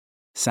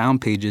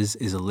Sound Pages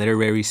is a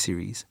literary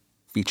series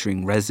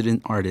featuring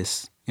resident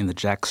artists in the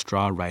Jack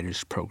Straw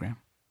Writers Program.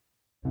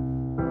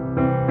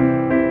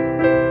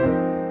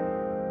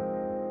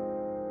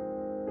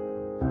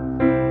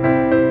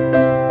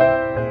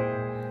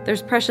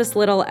 There's precious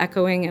little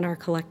echoing in our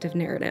collective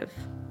narrative.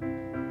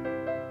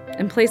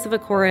 In place of a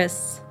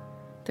chorus,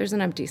 there's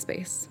an empty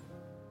space.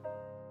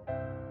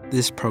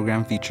 This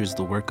program features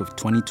the work of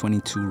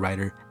 2022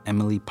 writer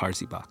Emily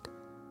Parzybok.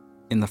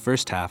 In the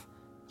first half,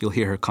 you'll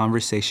hear her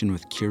conversation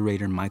with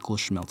curator Michael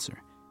Schmelzer,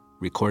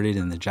 recorded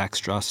in the Jack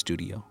Straw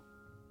studio.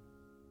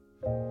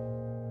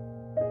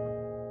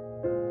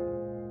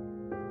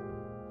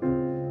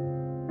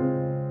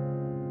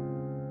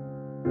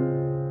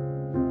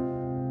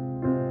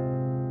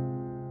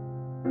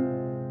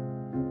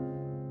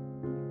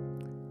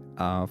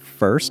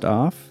 First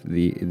off,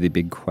 the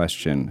big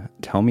question.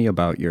 Tell me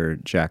about your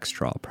Jack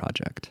Straw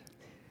project.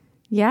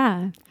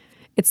 Yeah,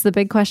 it's the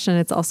big question.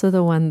 It's also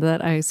the one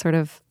that I sort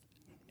of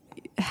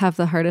have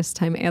the hardest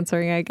time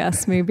answering, I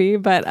guess, maybe.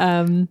 But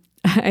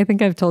I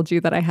think I've told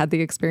you that I had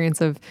the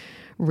experience of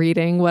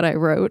reading what I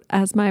wrote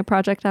as my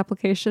project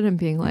application and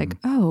being like,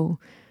 oh,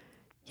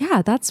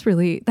 yeah, that's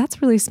really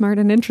smart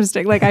and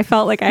interesting. Like I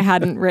felt like I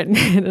hadn't written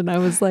it, and I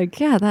was like,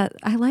 yeah,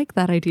 I like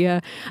that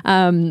idea.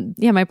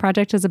 My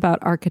project is about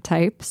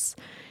archetypes,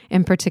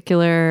 in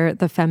particular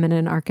the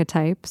feminine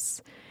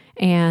archetypes.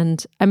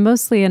 And I'm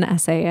mostly an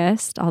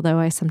essayist, although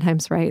I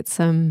sometimes write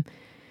some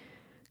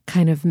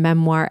kind of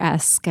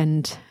memoir-esque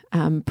and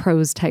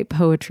prose type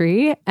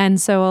poetry. And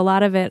so a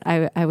lot of it,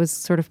 I was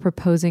sort of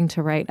proposing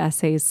to write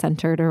essays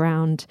centered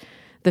around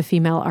the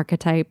female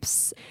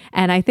archetypes.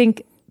 And I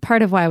think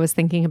part of why I was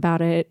thinking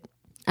about it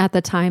at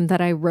the time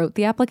that I wrote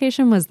the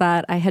application was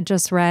that I had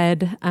just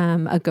read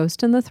A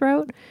Ghost in the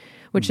Throat,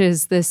 which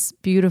is this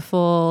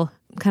beautiful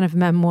kind of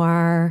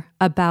memoir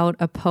about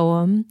a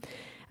poem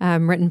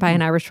written by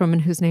an Irish woman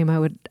whose name I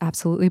would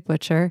absolutely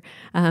butcher,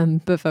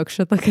 but folks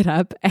should look it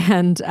up.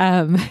 And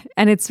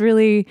it's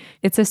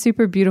a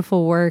super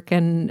beautiful work,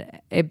 and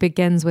it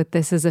begins with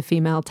 "This is a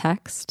female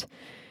text"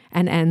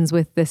 and ends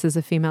with "This is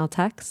a female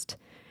text."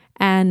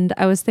 And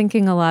I was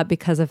thinking a lot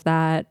because of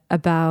that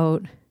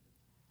about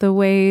the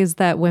ways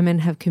that women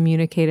have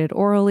communicated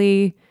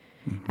orally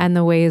and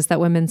the ways that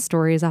women's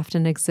stories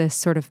often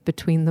exist sort of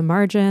between the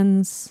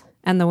margins,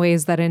 and the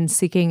ways that in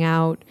seeking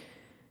out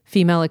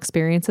female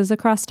experiences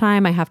across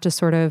time, I have to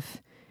sort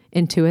of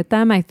intuit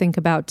them.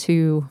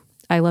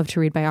 I love to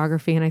read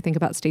biography, and I think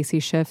about Stacy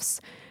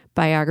Schiff's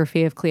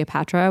biography of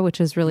Cleopatra,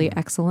 which is really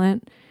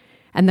excellent.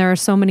 And there are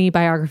so many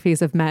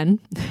biographies of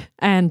men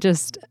and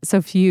just so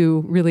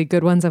few really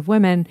good ones of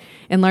women,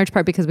 in large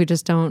part because we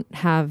just don't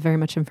have very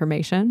much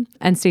information.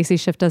 And Stacy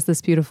Schiff does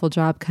this beautiful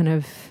job kind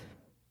of,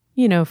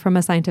 from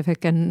a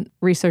scientific and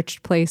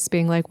researched place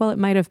being like, well, it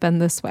might have been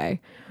this way,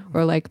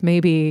 or like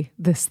maybe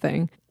this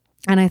thing.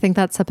 And I think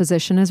that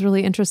supposition is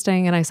really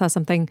interesting. And I saw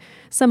something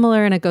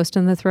similar in A Ghost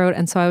in the Throat.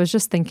 And so I was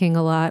just thinking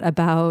a lot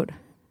about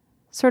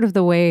sort of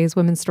the ways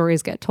women's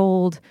stories get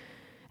told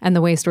and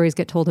the way stories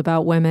get told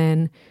about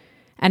women.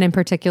 And in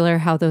particular,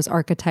 how those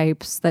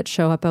archetypes that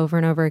show up over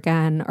and over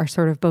again are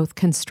sort of both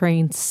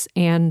constraints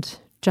and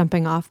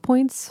jumping off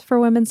points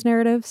for women's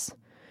narratives.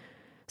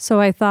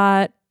 So I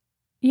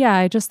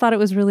just thought it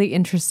was really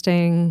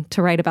interesting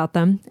to write about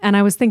them. And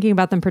I was thinking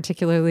about them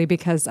particularly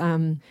because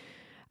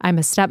I'm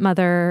a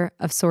stepmother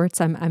of sorts.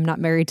 I'm not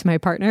married to my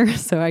partner,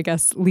 so I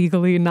guess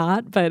legally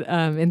not, but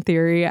in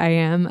theory I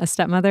am a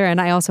stepmother.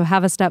 And I also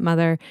have a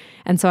stepmother.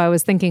 And so I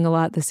was thinking a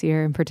lot this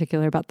year in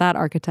particular about that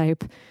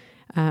archetype.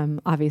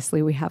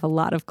 Obviously, we have a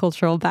lot of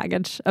cultural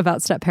baggage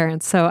about step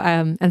parents,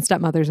 and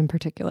stepmothers in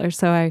particular.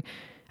 So I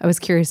was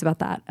curious about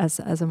that as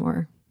a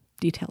more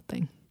detailed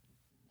thing.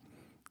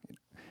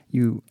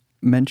 You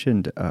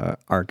mentioned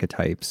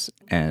archetypes,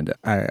 and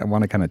I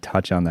want to kind of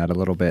touch on that a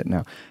little bit.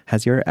 Now,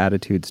 has your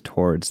attitudes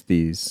towards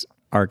these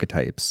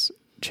archetypes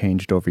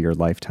changed over your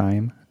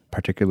lifetime,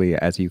 particularly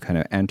as you kind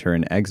of enter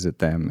and exit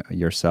them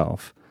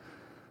yourself?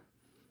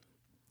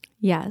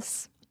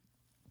 Yes.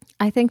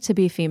 I think to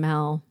be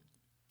female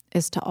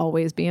is to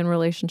always be in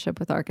relationship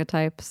with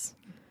archetypes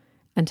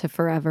and to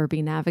forever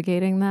be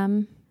navigating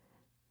them.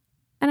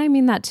 And I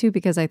mean that too,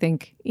 because I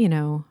think,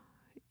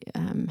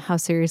 how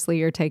seriously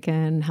you're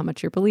taken, how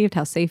much you're believed,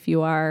 how safe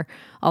you are,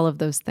 all of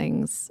those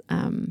things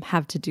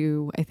have to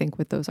do, I think,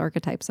 with those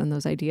archetypes and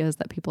those ideas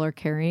that people are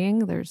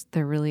carrying.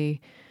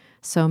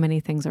 So many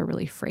things are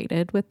really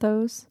freighted with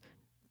those.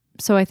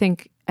 So I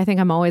think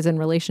I'm always in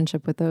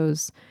relationship with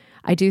those.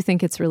 I do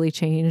think it's really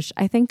changed.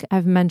 I think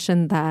I've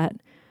mentioned that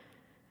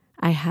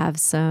I have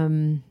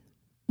some,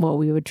 what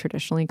we would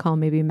traditionally call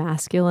maybe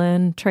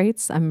masculine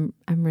traits. I'm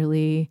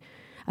really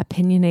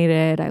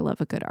opinionated. I love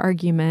a good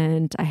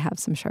argument. I have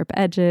some sharp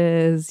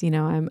edges.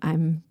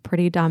 I'm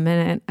pretty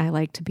dominant. I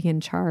like to be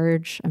in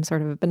charge. I'm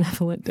sort of a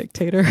benevolent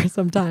dictator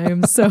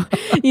sometimes. So,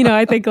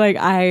 I think like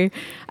I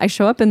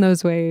show up in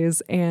those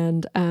ways.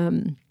 And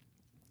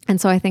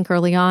so I think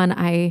early on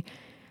I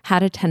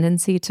had a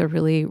tendency to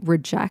really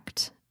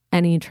reject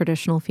any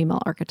traditional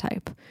female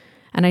archetype.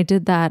 And I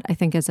did that, I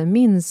think, as a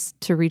means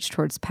to reach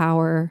towards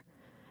power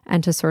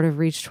and to sort of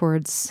reach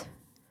towards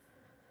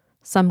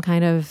some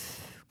kind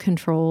of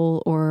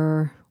control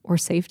or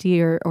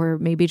safety or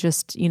maybe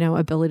just,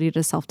 ability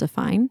to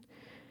self-define.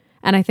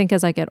 And I think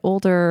as I get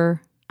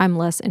older, I'm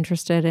less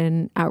interested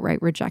in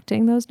outright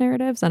rejecting those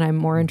narratives, and I'm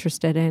more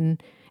interested in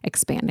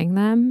expanding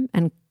them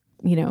and,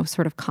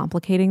 sort of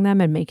complicating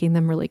them and making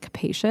them really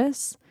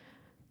capacious.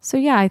 So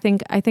yeah, I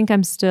think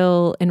I'm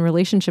still in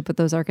relationship with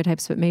those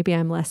archetypes, but maybe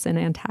I'm less in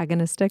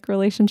antagonistic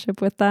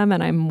relationship with them,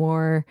 and I'm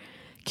more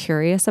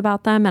curious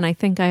about them. And I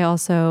think I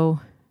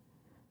also,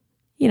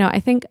 I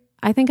think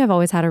I've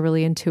always had a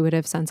really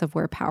intuitive sense of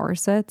where power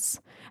sits.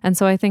 And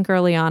so I think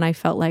early on I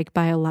felt like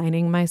by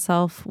aligning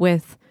myself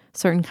with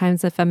certain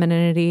kinds of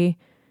femininity,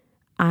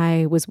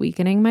 I was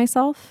weakening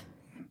myself.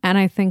 And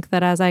I think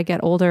that as I get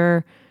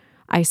older,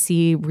 I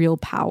see real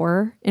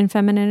power in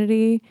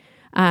femininity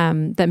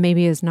that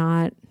maybe is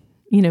not,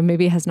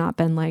 maybe has not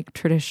been like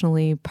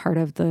traditionally part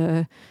of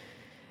the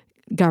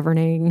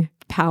governing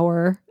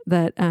power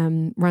that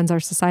runs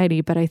our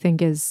society, but I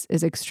think is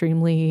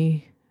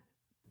extremely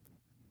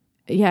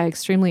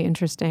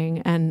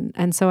interesting.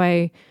 And so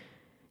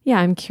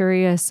I'm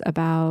curious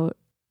about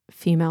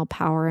female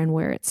power and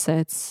where it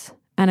sits.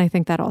 And I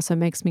think that also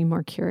makes me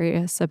more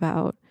curious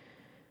about,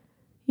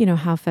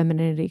 how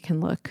femininity can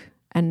look.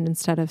 And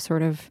instead of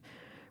sort of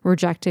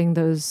rejecting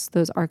those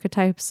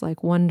archetypes,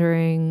 like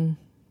wondering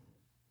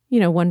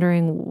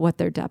what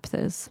their depth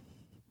is.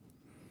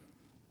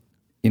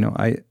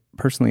 I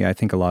personally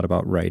think a lot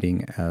about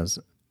writing as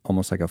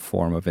almost like a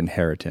form of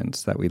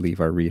inheritance that we leave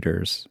our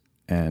readers.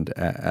 And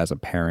as a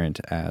parent,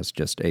 as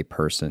just a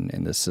person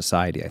in this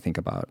society, I think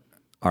about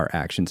our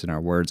actions and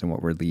our words and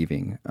what we're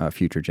leaving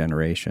future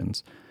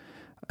generations.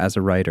 As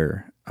a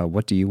writer,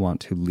 what do you want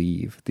to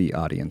leave the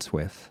audience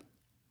with?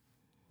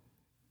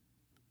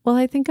 Well,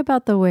 I think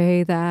about the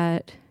way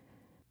that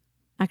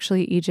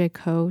actually E.J.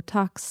 Koh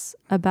talks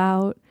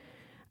about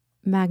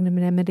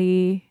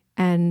magnanimity,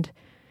 and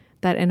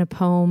that in a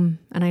poem,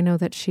 and I know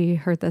that she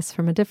heard this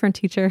from a different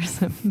teacher,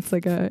 so it's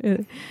like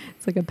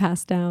a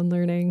passed down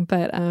learning,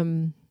 but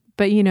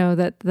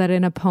that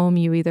in a poem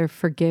you either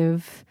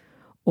forgive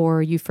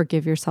or you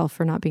forgive yourself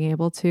for not being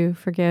able to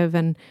forgive.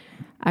 And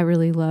I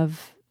really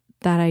love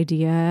that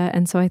idea.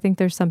 And so I think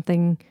there's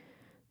something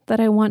that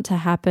I want to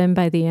happen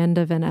by the end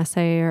of an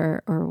essay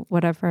or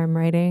whatever I'm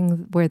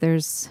writing, where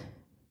there's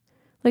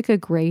like a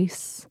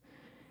grace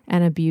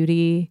and a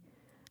beauty.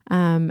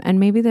 And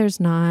maybe there's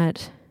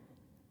not,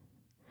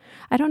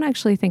 I don't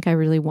actually think I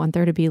really want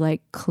there to be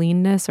like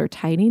cleanness or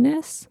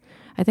tidiness.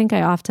 I think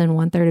I often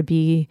want there to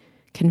be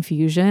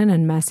confusion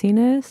and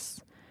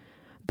messiness,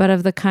 but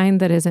of the kind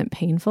that isn't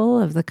painful,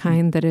 of the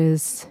kind that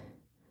is,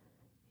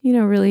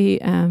 really,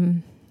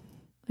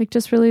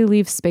 just really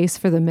leave space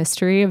for the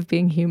mystery of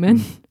being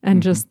human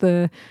and just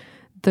the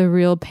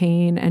real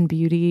pain and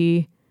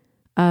beauty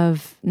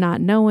of not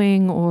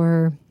knowing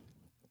or,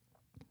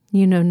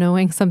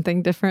 knowing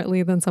something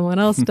differently than someone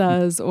else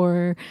does,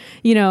 or,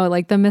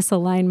 like the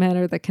misalignment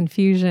or the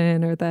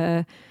confusion or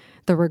the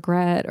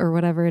regret or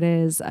whatever it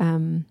is.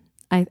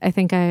 I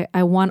think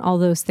I want all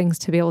those things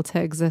to be able to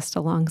exist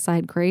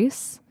alongside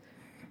grace.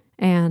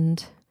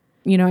 And,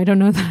 I don't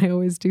know that I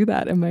always do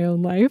that in my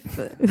own life.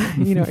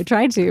 I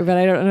try to, but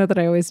I don't know that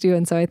I always do.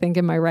 And so I think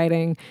in my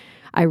writing,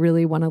 I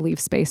really want to leave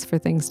space for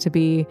things to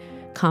be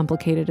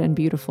complicated and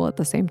beautiful at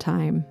the same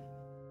time.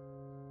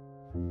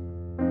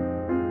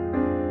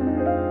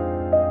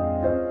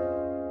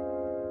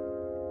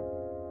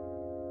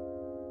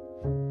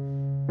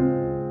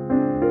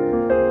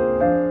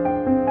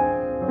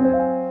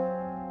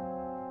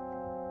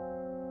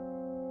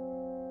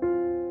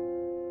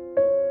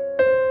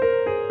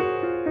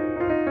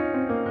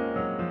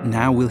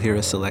 Now we'll hear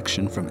a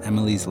selection from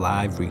Emily's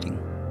live reading.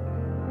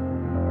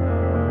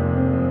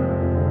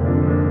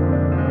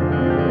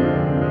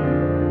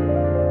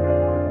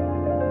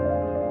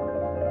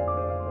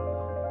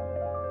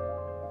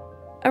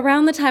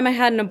 Around the time I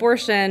had an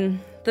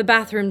abortion, the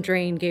bathroom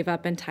drain gave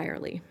up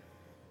entirely.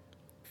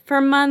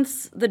 For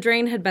months, the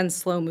drain had been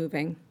slow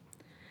moving.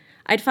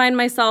 I'd find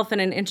myself in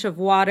an inch of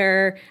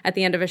water at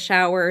the end of a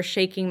shower,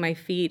 shaking my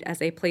feet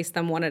as I placed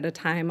them one at a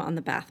time on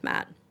the bath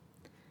mat.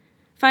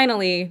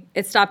 Finally,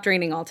 it stopped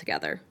draining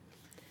altogether.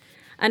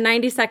 A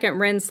 90-second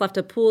rinse left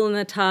a pool in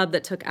the tub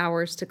that took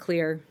hours to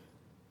clear.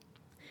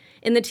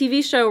 In the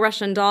TV show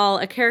Russian Doll,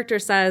 a character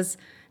says,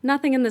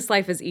 "Nothing in this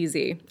life is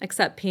easy,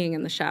 except peeing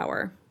in the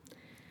shower."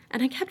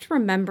 And I kept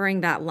remembering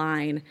that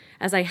line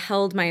as I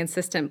held my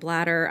insistent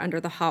bladder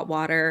under the hot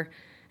water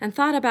and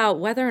thought about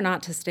whether or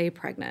not to stay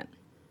pregnant.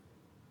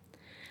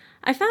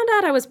 I found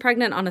out I was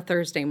pregnant on a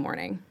Thursday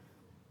morning.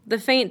 The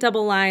faint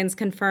double lines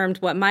confirmed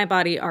what my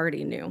body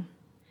already knew.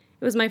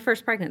 It was my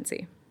first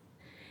pregnancy.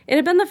 It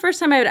had been the first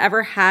time I had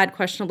ever had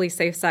questionably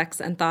safe sex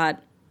and thought,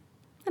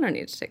 I don't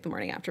need to take the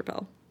morning after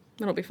pill.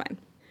 It'll be fine.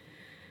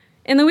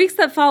 In the weeks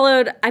that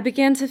followed, I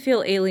began to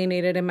feel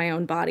alienated in my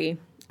own body,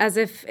 as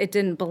if it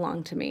didn't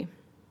belong to me.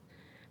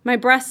 My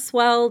breasts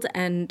swelled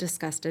and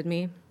disgusted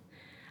me.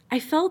 I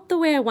felt the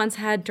way I once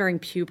had during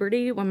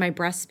puberty when my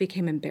breasts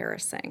became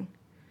embarrassing.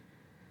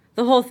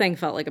 The whole thing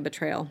felt like a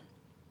betrayal.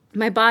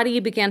 My body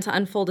began to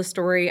unfold a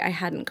story I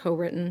hadn't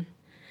co-written.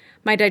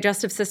 My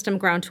digestive system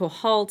ground to a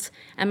halt,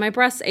 and my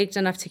breasts ached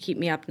enough to keep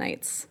me up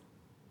nights.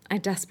 I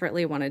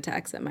desperately wanted to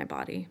exit my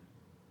body.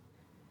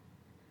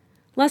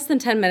 Less than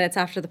 10 minutes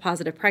after the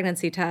positive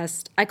pregnancy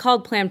test, I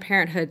called Planned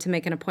Parenthood to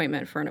make an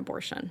appointment for an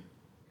abortion.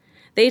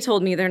 They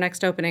told me their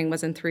next opening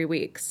was in 3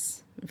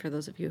 weeks. And for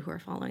those of you who are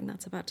following,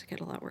 that's about to get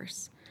a lot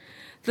worse.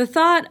 The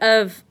thought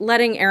of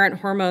letting errant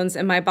hormones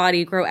in my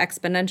body grow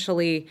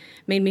exponentially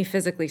made me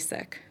physically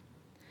sick.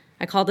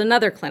 I called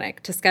another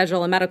clinic to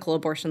schedule a medical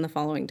abortion the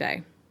following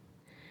day.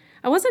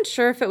 I wasn't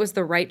sure if it was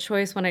the right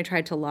choice when I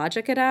tried to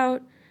logic it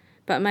out,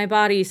 but my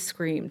body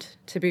screamed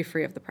to be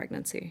free of the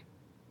pregnancy.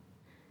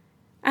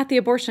 At the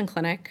abortion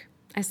clinic,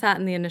 I sat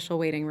in the initial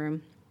waiting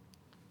room.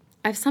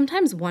 I've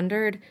sometimes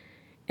wondered,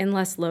 in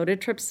less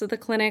loaded trips to the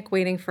clinic,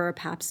 waiting for a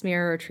pap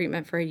smear or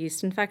treatment for a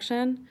yeast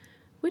infection,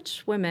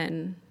 which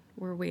women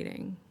were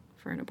waiting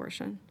for an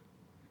abortion.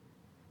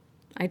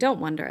 I don't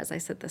wonder as I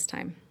sit this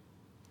time.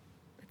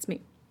 It's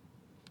me.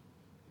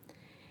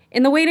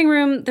 In the waiting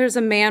room, there's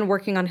a man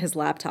working on his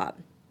laptop.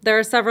 There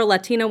are several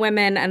Latina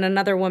women and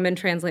another woman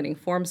translating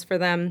forms for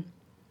them.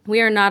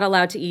 We are not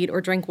allowed to eat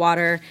or drink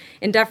water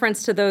in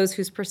deference to those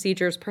whose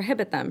procedures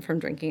prohibit them from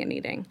drinking and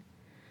eating.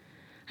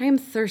 I am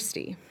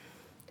thirsty.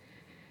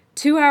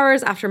 2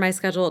 hours after my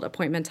scheduled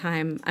appointment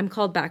time, I'm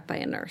called back by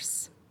a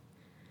nurse.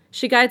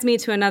 She guides me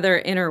to another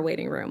inner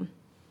waiting room.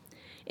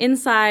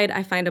 Inside,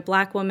 I find a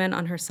black woman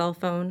on her cell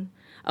phone,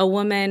 a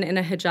woman in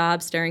a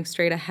hijab staring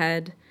straight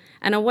ahead,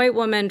 and a white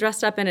woman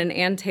dressed up in an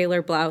Ann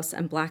Taylor blouse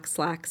and black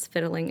slacks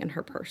fiddling in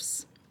her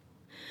purse.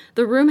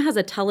 The room has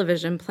a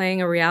television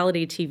playing a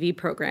reality TV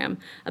program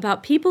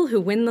about people who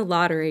win the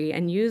lottery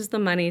and use the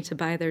money to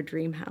buy their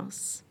dream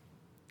house.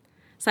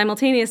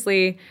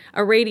 Simultaneously,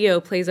 a radio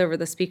plays over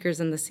the speakers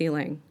in the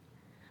ceiling.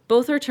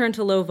 Both are turned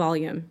to low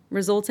volume,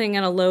 resulting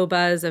in a low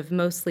buzz of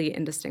mostly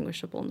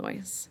indistinguishable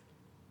noise.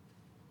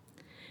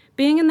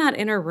 Being in that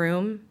inner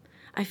room,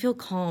 I feel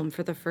calm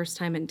for the first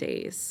time in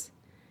days,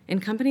 in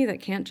company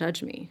that can't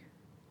judge me.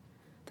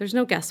 There's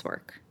no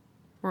guesswork.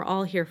 We're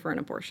all here for an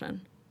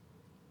abortion.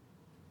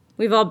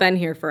 We've all been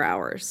here for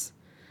hours.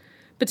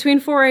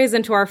 Between forays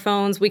into our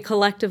phones, we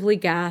collectively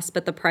gasp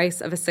at the price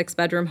of a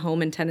 6-bedroom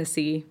home in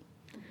Tennessee.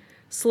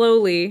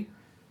 Slowly,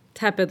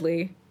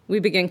 tepidly, we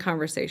begin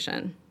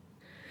conversation.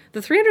 The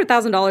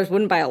 $300,000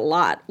 wouldn't buy a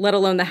lot, let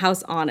alone the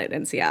house on it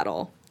in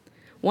Seattle.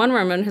 One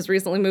woman has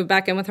recently moved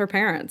back in with her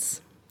parents.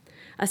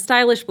 A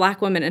stylish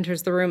black woman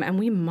enters the room, and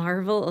we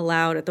marvel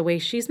aloud at the way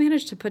she's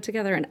managed to put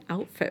together an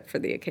outfit for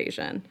the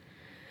occasion.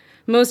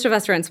 Most of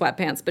us are in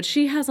sweatpants, but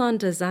she has on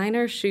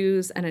designer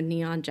shoes and a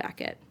neon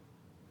jacket.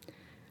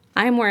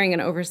 I'm wearing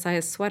an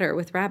oversized sweater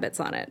with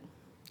rabbits on it.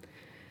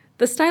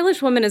 The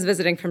stylish woman is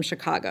visiting from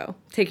Chicago,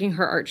 taking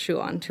her art shoe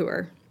on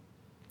tour.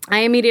 I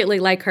immediately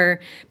like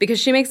her because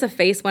she makes a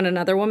face when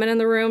another woman in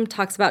the room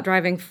talks about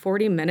driving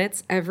 40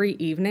 minutes every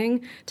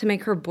evening to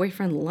make her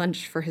boyfriend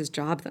lunch for his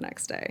job the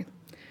next day.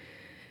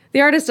 The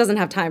artist doesn't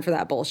have time for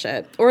that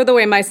bullshit, or the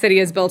way my city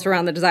is built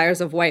around the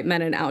desires of white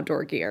men in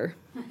outdoor gear.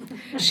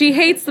 She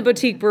hates the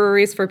boutique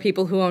breweries for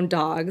people who own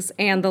dogs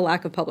and the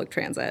lack of public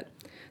transit.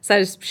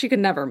 Says she could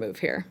never move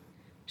here.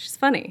 She's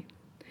funny.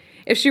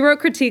 If she wrote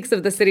critiques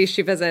of the cities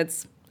she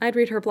visits, I'd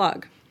read her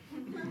blog.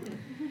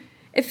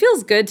 It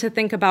feels good to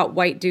think about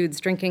white dudes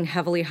drinking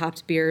heavily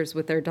hopped beers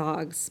with their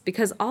dogs,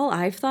 because all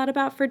I've thought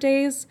about for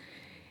days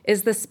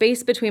is the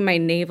space between my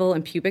navel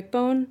and pubic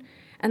bone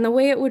and the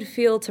way it would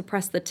feel to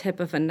press the tip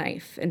of a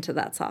knife into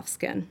that soft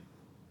skin.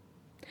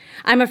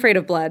 I'm afraid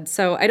of blood,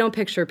 so I don't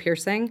picture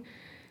piercing,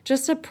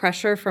 just a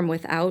pressure from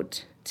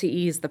without to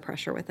ease the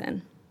pressure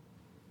within.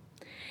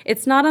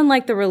 It's not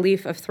unlike the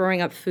relief of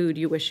throwing up food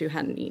you wish you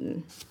hadn't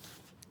eaten.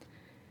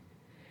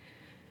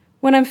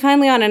 When I'm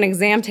finally on an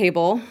exam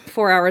table,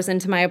 4 hours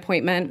into my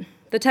appointment,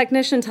 the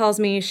technician tells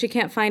me she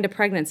can't find a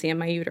pregnancy in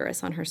my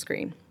uterus on her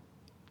screen.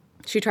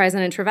 She tries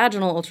an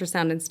intravaginal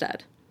ultrasound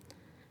instead.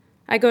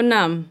 I go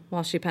numb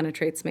while she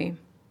penetrates me.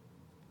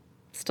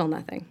 Still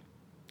nothing.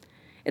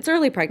 It's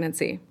early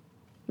pregnancy.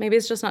 Maybe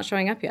it's just not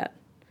showing up yet.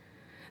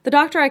 The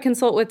doctor I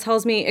consult with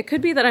tells me it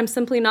could be that I'm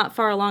simply not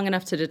far along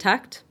enough to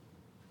detect,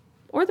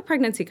 or the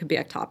pregnancy could be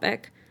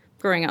ectopic,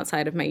 growing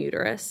outside of my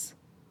uterus.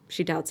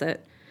 She doubts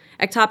it.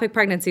 Ectopic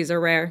pregnancies are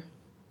rare.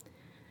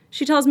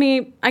 She tells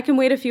me I can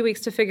wait a few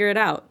weeks to figure it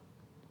out,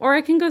 or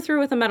I can go through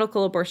with a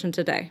medical abortion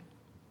today.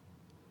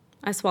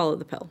 I swallow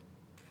the pill.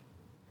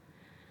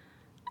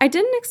 I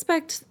didn't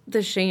expect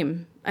the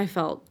shame I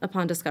felt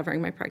upon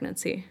discovering my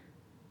pregnancy.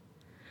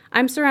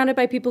 I'm surrounded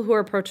by people who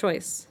are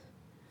pro-choice,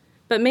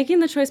 but making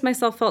the choice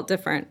myself felt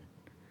different,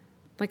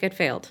 like I'd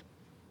failed.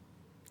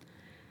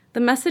 The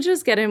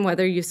messages get in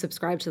whether you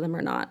subscribe to them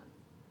or not,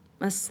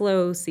 a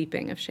slow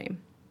seeping of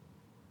shame.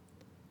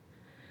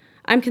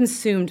 I'm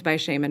consumed by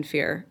shame and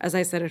fear as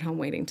I sit at home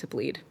waiting to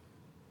bleed.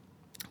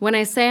 When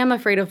I say I'm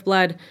afraid of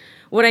blood,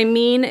 what I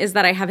mean is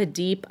that I have a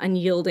deep,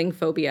 unyielding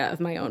phobia of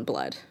my own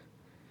blood.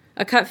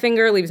 A cut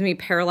finger leaves me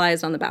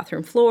paralyzed on the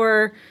bathroom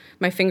floor,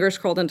 my fingers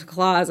curled into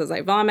claws as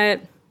I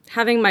vomit.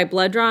 Having my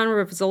blood drawn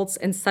results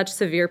in such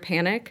severe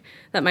panic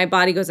that my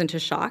body goes into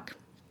shock.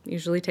 It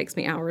usually takes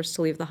me hours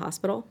to leave the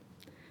hospital.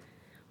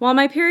 While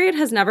my period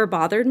has never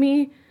bothered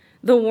me,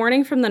 the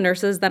warning from the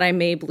nurses that I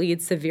may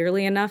bleed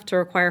severely enough to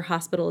require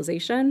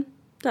hospitalization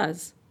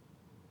does.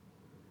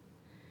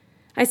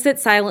 I sit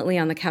silently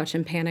on the couch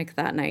in panic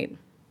that night.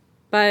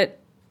 But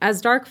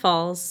as dark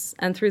falls,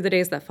 and through the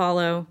days that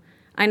follow,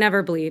 I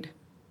never bleed.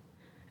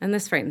 And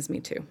this frightens me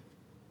too.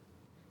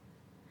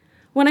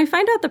 When I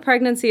find out the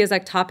pregnancy is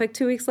ectopic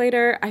 2 weeks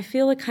later, I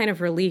feel a kind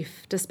of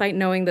relief, despite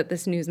knowing that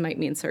this news might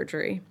mean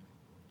surgery.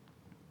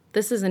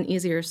 This is an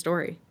easier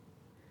story.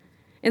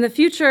 In the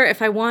future,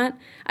 if I want,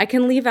 I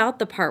can leave out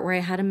the part where I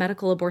had a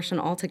medical abortion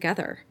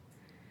altogether.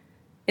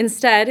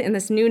 Instead, in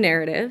this new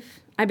narrative,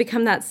 I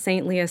become that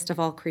saintliest of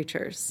all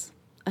creatures,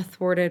 a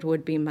thwarted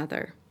would-be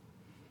mother.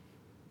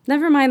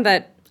 Never mind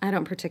that I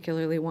don't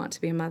particularly want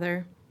to be a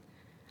mother.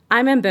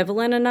 I'm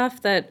ambivalent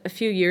enough that a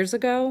few years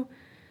ago,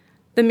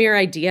 the mere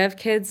idea of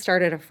kids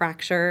started a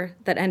fracture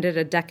that ended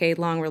a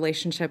decade-long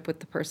relationship with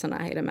the person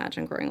I had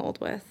imagined growing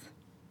old with.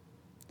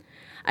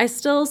 I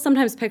still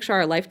sometimes picture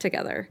our life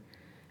together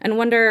and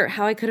wonder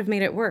how I could have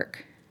made it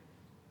work.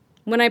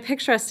 When I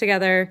picture us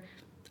together,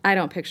 I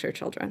don't picture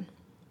children.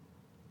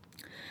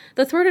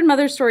 The thwarted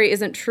mother story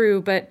isn't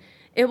true, but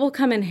it will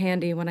come in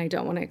handy when I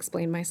don't want to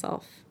explain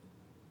myself.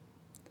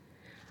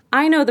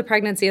 I know the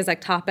pregnancy is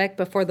ectopic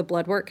before the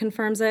blood work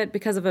confirms it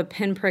because of a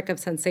pinprick of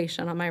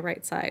sensation on my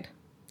right side.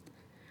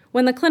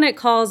 When the clinic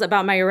calls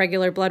about my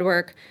irregular blood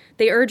work,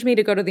 they urge me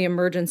to go to the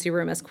emergency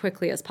room as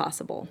quickly as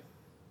possible.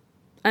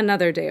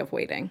 Another day of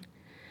waiting.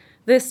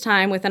 This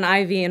time with an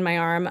IV in my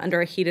arm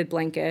under a heated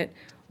blanket,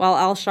 while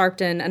Al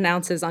Sharpton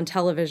announces on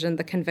television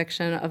the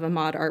conviction of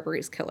Ahmaud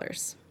Arbery's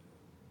killers.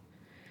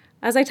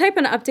 As I type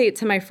an update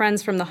to my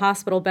friends from the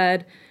hospital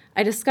bed,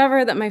 I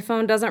discover that my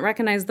phone doesn't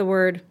recognize the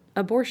word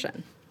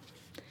abortion.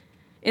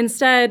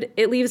 Instead,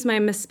 it leaves my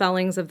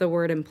misspellings of the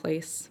word in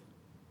place.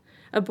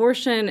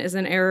 Abortion is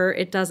an error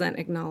it doesn't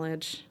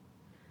acknowledge.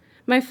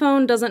 My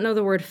phone doesn't know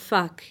the word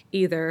fuck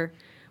either,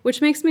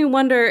 which makes me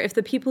wonder if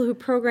the people who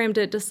programmed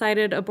it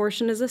decided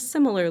abortion is a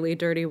similarly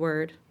dirty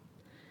word.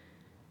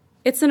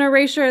 It's an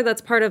erasure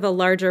that's part of a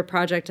larger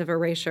project of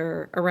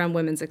erasure around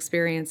women's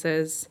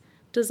experiences,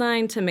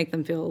 designed to make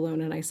them feel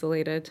alone and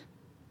isolated.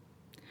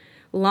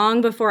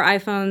 Long before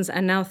iPhones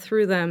and now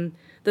through them,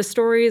 the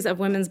stories of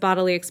women's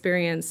bodily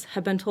experience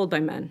have been told by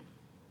men.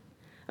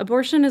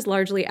 Abortion is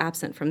largely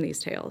absent from these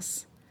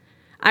tales.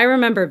 I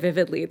remember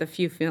vividly the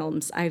few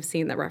films I've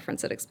seen that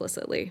reference it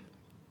explicitly.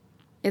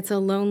 It's a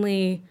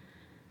lonely,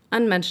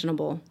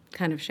 unmentionable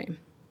kind of shame.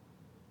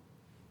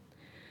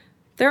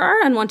 There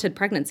are unwanted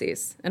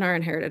pregnancies in our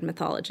inherited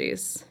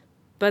mythologies,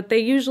 but they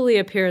usually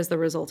appear as the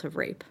result of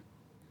rape.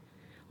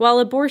 While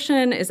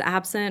abortion is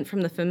absent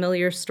from the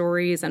familiar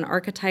stories and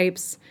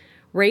archetypes,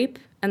 rape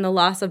and the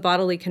loss of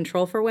bodily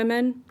control for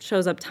women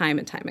shows up time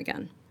and time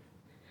again.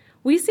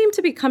 We seem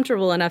to be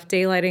comfortable enough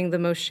daylighting the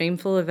most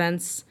shameful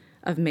events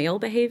of male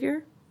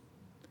behavior.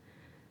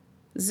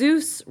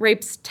 Zeus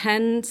rapes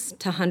tens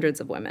to hundreds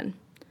of women,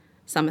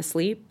 some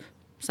asleep,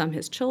 some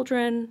his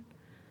children,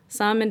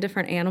 some in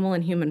different animal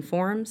and human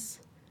forms.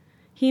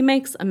 He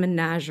makes a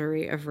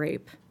menagerie of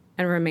rape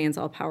and remains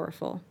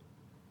all-powerful.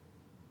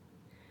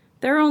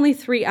 There are only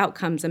 3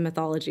 outcomes in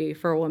mythology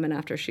for a woman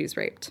after she's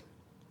raped: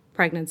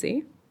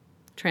 pregnancy,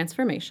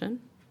 transformation,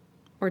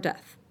 or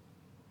death.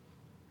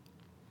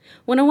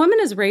 When a woman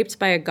is raped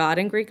by a god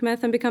in Greek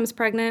myth and becomes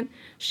pregnant,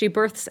 she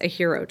births a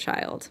hero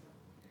child.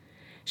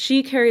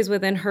 She carries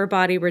within her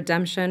body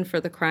redemption for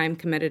the crime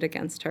committed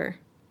against her.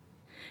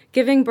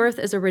 Giving birth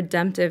is a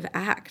redemptive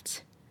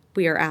act,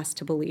 we are asked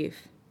to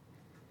believe.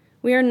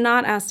 We are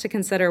not asked to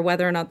consider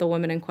whether or not the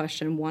woman in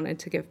question wanted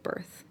to give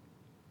birth.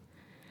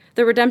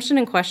 The redemption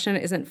in question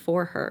isn't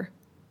for her,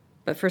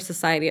 but for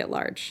society at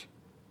large.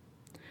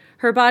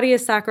 Her body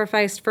is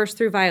sacrificed first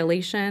through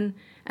violation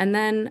and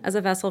then as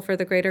a vessel for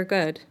the greater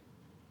good.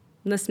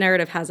 This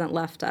narrative hasn't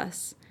left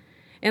us.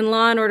 In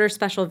Law & Order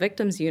Special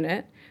Victims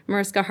Unit,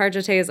 Mariska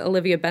Hargitay's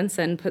Olivia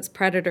Benson puts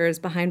predators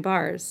behind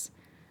bars,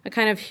 a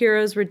kind of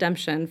hero's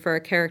redemption for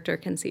a character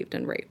conceived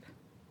in rape.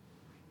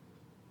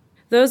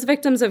 Those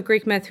victims of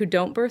Greek myth who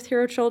don't birth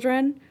hero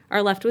children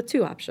are left with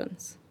 2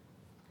 options.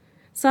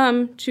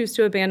 Some choose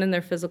to abandon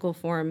their physical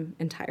form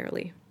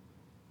entirely.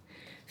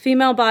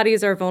 Female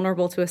bodies are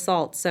vulnerable to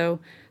assault, so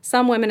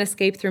some women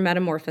escape through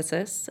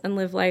metamorphosis and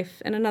live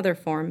life in another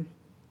form.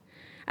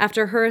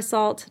 After her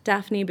assault,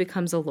 Daphne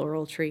becomes a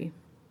laurel tree.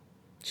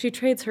 She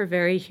trades her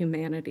very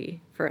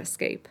humanity for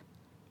escape.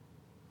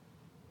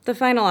 The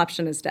final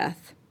option is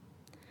death.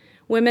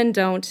 Women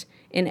don't,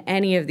 in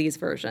any of these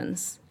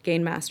versions,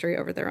 gain mastery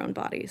over their own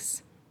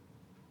bodies.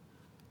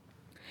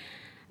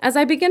 As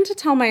I begin to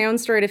tell my own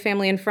story to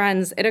family and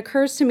friends, it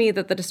occurs to me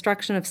that the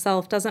destruction of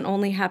self doesn't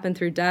only happen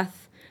through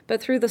death,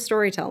 but through the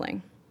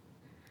storytelling.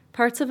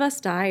 Parts of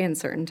us die in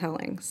certain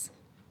tellings.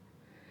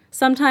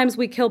 Sometimes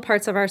we kill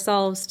parts of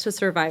ourselves to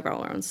survive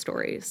our own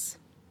stories.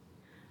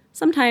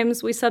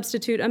 Sometimes we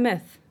substitute a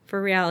myth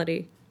for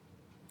reality.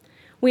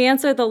 We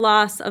answer the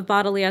loss of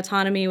bodily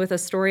autonomy with a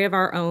story of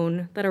our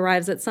own that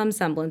arrives at some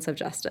semblance of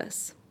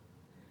justice.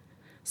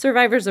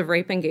 Survivors of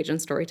rape engage in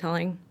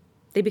storytelling.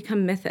 They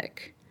become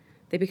mythic.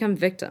 They become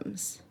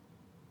victims.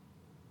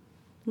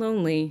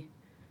 Lonely,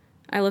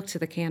 I look to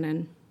the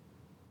canon.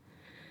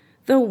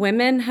 Though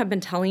women have been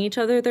telling each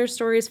other their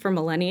stories for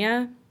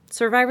millennia,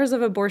 survivors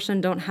of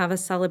abortion don't have a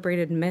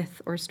celebrated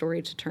myth or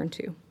story to turn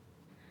to.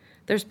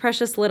 There's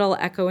precious little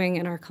echoing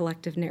in our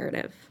collective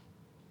narrative.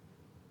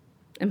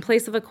 In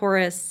place of a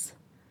chorus,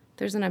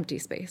 there's an empty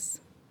space.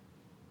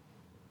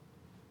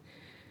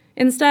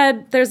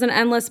 Instead, there's an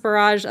endless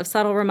barrage of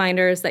subtle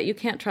reminders that you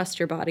can't trust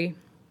your body.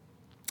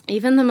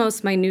 Even the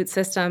most minute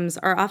systems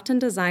are often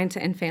designed to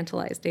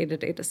infantilize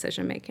day-to-day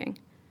decision-making.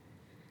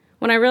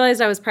 When I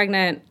realized I was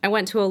pregnant, I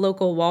went to a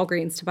local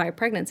Walgreens to buy a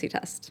pregnancy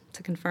test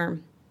to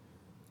confirm.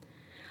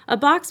 A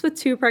box with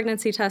 2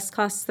 pregnancy tests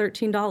costs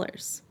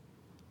 $13,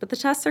 but the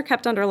tests are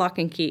kept under lock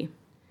and key.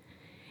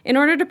 In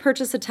order to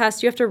purchase a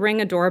test, you have to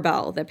ring a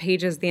doorbell that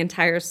pages the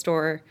entire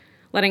store,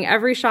 letting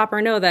every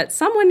shopper know that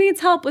someone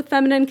needs help with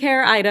feminine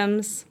care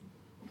items.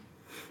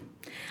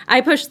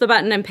 I pushed the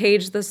button and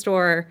paged the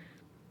store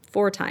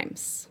 4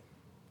 times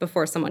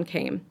before someone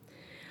came,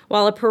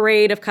 while a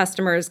parade of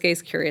customers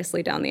gazed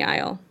curiously down the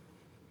aisle.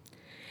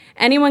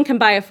 Anyone can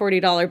buy a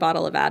 $40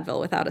 bottle of Advil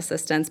without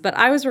assistance, but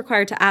I was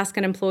required to ask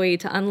an employee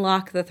to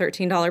unlock the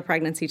 $13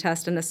 pregnancy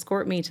test and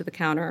escort me to the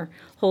counter,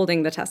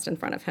 holding the test in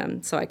front of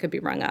him so I could be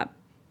rung up.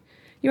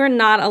 You are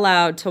not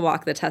allowed to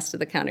walk the test to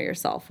the counter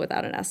yourself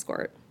without an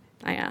escort,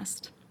 I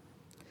asked.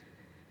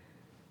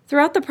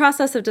 Throughout the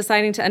process of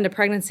deciding to end a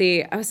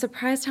pregnancy, I was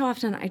surprised how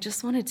often I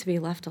just wanted to be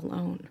left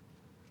alone.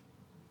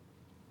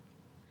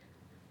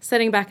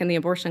 Sitting back in the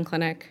abortion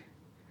clinic,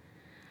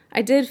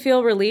 I did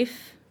feel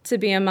relief to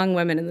be among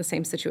women in the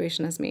same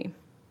situation as me.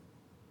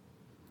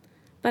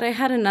 But I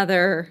had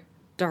another,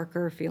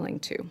 darker feeling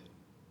too.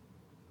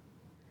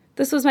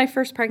 This was my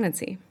first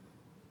pregnancy.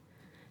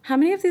 How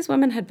many of these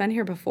women had been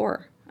here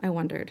before, I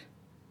wondered.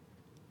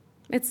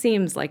 It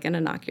seems like an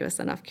innocuous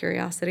enough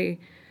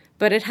curiosity,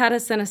 but it had a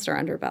sinister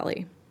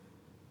underbelly.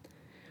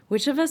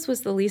 Which of us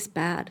was the least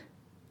bad,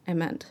 I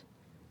meant?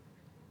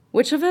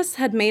 Which of us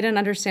had made an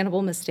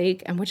understandable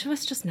mistake, and which of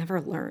us just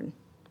never learned?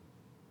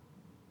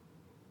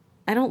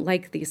 I don't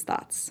like these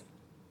thoughts,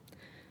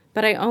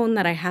 but I own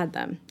that I had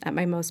them at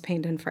my most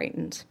pained and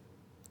frightened.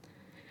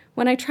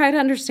 When I try to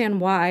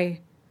understand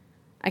why,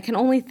 I can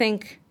only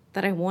think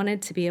that I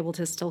wanted to be able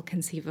to still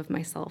conceive of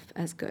myself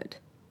as good.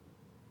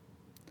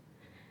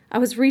 I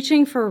was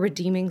reaching for a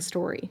redeeming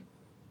story.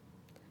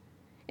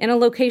 In a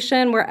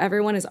location where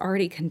everyone is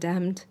already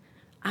condemned,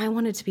 I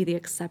wanted to be the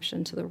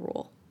exception to the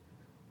rule.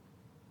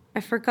 I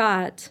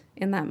forgot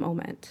in that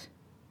moment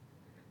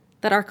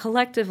that our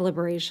collective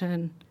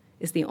liberation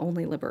is the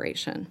only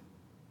liberation.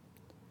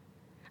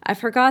 I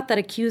forgot that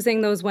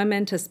accusing those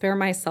women to spare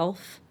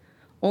myself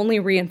only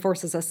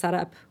reinforces a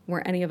setup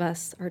where any of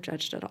us are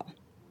judged at all.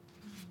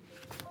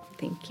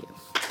 Thank you.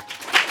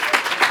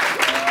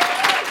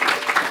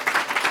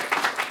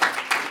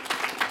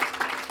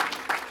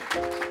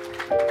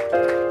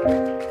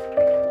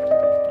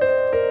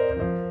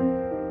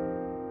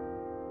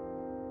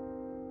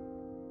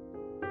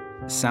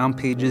 Sound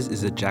Pages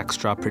is a Jack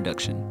Straw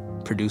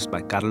production, produced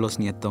by Carlos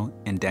Nieto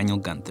and Daniel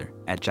Gunther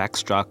at Jack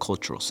Straw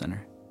Cultural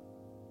Center.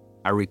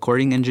 Our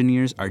recording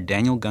engineers are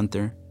Daniel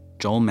Gunther,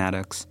 Joel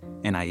Maddox,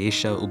 and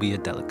Ayesha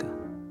Ubiadelica.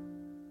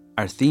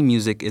 Our theme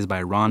music is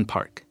by Ron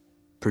Park,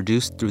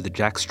 produced through the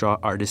Jack Straw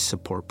Artist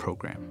Support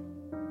Program.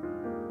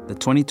 The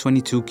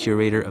 2022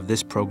 curator of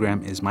this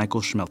program is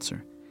Michael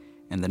Schmeltzer,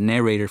 and the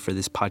narrator for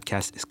this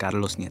podcast is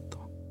Carlos Nieto.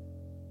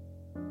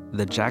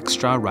 The Jack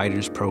Straw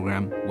Writers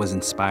Program was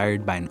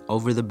inspired by an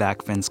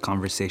over-the-back fence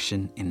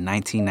conversation in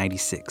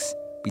 1996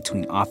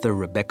 between author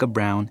Rebecca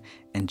Brown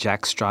and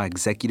Jack Straw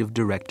Executive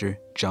Director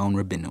Joan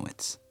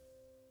Rabinowitz.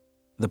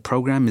 The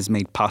program is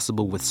made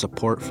possible with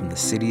support from the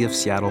City of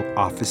Seattle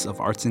Office of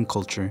Arts and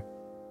Culture,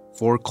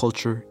 For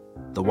Culture,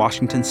 the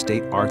Washington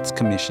State Arts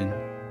Commission,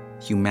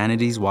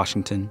 Humanities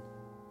Washington,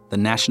 the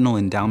National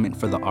Endowment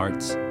for the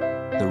Arts,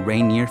 the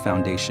Rainier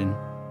Foundation,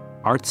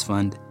 Arts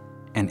Fund,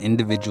 and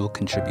individual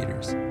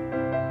contributors.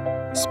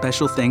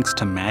 Special thanks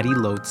to Maddie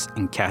Lotes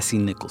and Cassie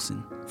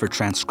Nicholson for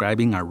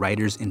transcribing our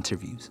writers'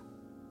 interviews.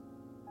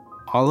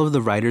 All of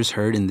the writers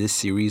heard in this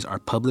series are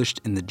published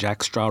in the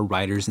Jack Straw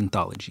Writers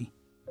Anthology.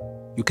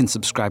 You can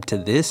subscribe to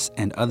this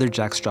and other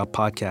Jack Straw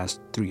podcasts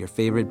through your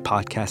favorite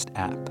podcast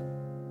app.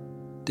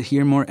 To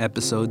hear more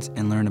episodes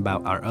and learn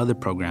about our other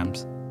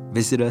programs,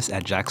 visit us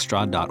at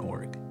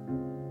jackstraw.org.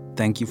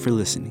 Thank you for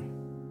listening.